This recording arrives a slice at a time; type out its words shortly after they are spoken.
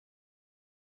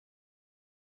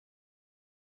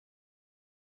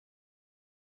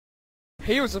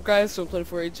Hey, what's up, guys? So I'm playing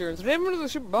for 8 and today I'm another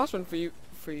super boss run for you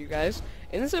guys.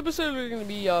 In this episode, we're gonna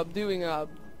be doing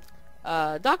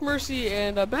Doc Mercy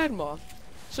and Bad Maw.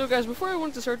 So, guys, before I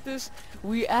want to start this,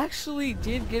 we actually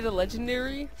did get a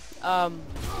legendary.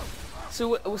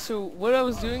 So what I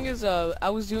was doing is I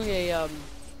was doing a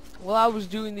I was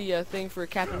doing the thing for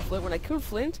Captain Flint. When I killed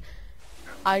Flint,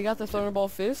 I got the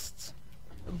Thunderball Fists,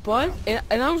 but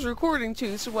and I was recording too.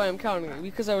 This is why I'm counting it,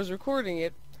 because I was recording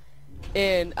it.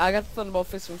 And I got the Thunderball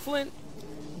Fist from Flint,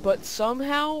 but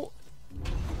somehow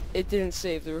it didn't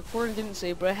save. The recording didn't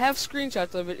save, but I have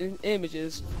screenshots of it in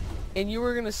images, and you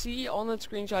were gonna see on that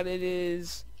screenshot it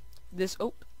is this.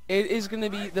 Oh, it is gonna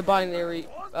be the binary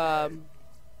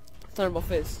Thunderball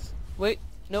Fist. Wait,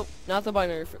 nope, not the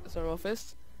binary Thunderball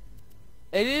Fist.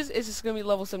 It's just gonna be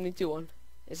level 72 one.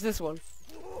 It's this one.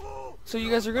 So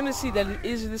you guys are gonna see that it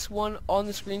is this one on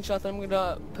the screenshot that I'm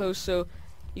gonna post. So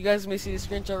you guys may see the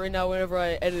screenshot right now whenever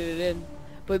I edit it in.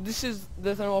 But this is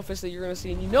the Thunderball Fist that you're going to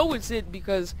see. And you know it's it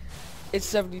because it's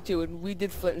 72. And we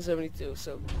did Flint in 72.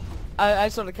 So I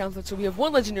started counting that. So we have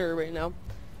one legendary right now.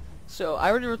 So I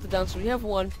already wrote it down. So we have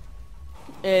one.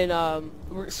 And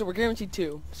we're guaranteed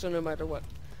 2. So no matter what.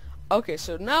 Okay,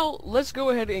 so now let's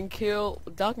go ahead and kill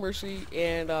Doc Mercy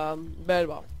and Bad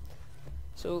Maw.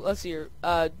 So let's see here.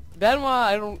 Bad Maw,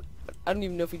 I don't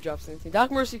even know if he drops anything.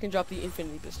 Doc Mercy can drop the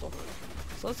Infinity Pistol.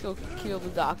 So let's go kill the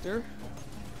doctor.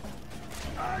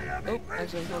 Oh,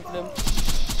 actually I counted him.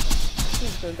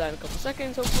 He's gonna die in a couple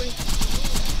seconds, hopefully.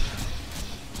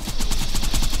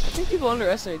 I think people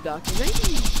underestimate Doc.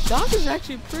 Doc is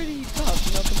actually pretty tough,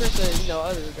 you know, compared to, you know,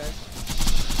 other guys.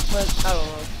 But I don't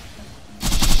know.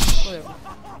 Whatever.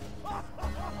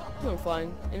 Doing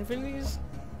fine. Infinities.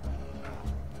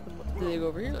 Did they go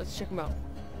over here? Let's check them out.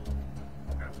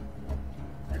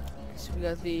 So we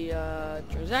got the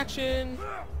transaction,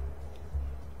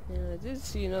 and I did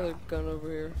see another gun over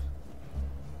here.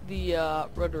 The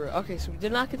rudder. Okay, so we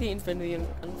did not get the Infinity,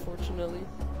 unfortunately.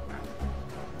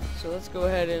 So let's go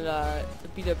ahead and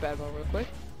beat up Bad Maw real quick.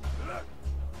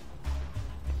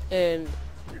 And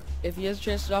if he has a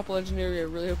chance to drop a legendary, I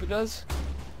really hope he does.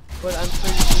 But I'm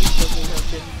pretty sure he doesn't have a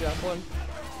chance to drop one.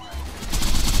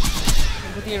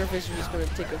 And with the interface, we're just gonna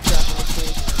take a crap on the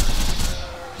screen.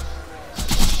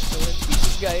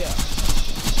 Guy up.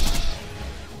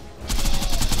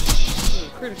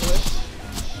 Critical hit.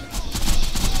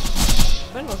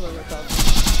 Ben was on the top.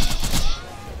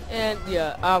 And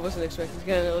yeah, I wasn't expecting to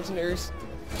get any legendaries.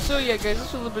 So yeah, guys,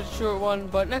 this was a little bit short one,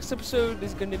 but next episode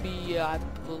is going to be, I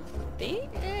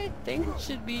think it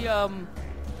should be the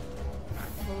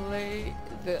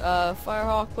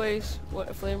Firehawk place,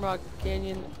 Flame Rock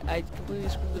Canyon. I completely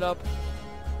screwed it up.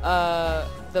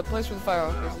 The place where the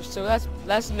Firehawk is. So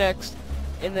that's next.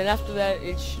 And then after that,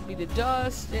 it should be the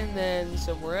Dust, and then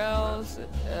somewhere else,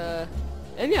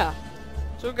 and yeah.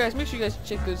 So guys, make sure you guys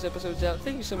check those episodes out.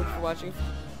 Thank you so much for watching.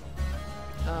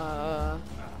 Yeah,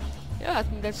 I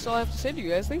think that's all I have to say to you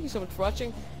guys. Thank you so much for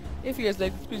watching. If you guys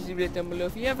like this, please leave it down below.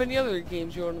 If you have any other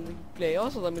games you want to play,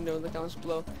 also let me know in the comments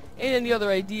below. And any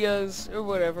other ideas, or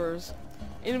whatever.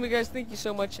 Anyway guys, thank you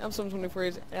so much. I'm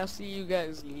Someone24, and I'll see you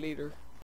guys later.